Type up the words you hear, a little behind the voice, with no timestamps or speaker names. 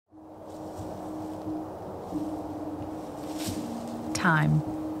time,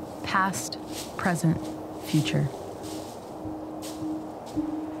 past, present, future.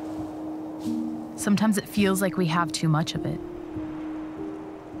 Sometimes it feels like we have too much of it.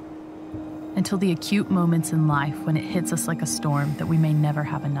 Until the acute moments in life when it hits us like a storm that we may never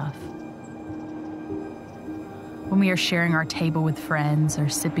have enough. When we are sharing our table with friends or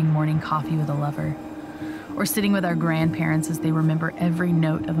sipping morning coffee with a lover, or sitting with our grandparents as they remember every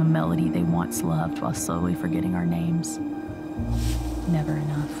note of a melody they once loved while slowly forgetting our names. Never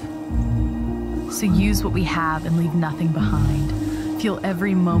enough. So use what we have and leave nothing behind. Feel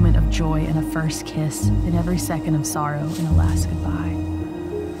every moment of joy in a first kiss and every second of sorrow in a last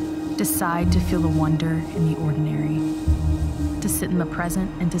goodbye. Decide to feel the wonder in the ordinary, to sit in the present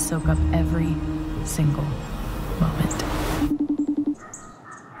and to soak up every single moment.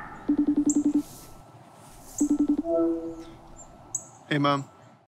 Hey, Mom.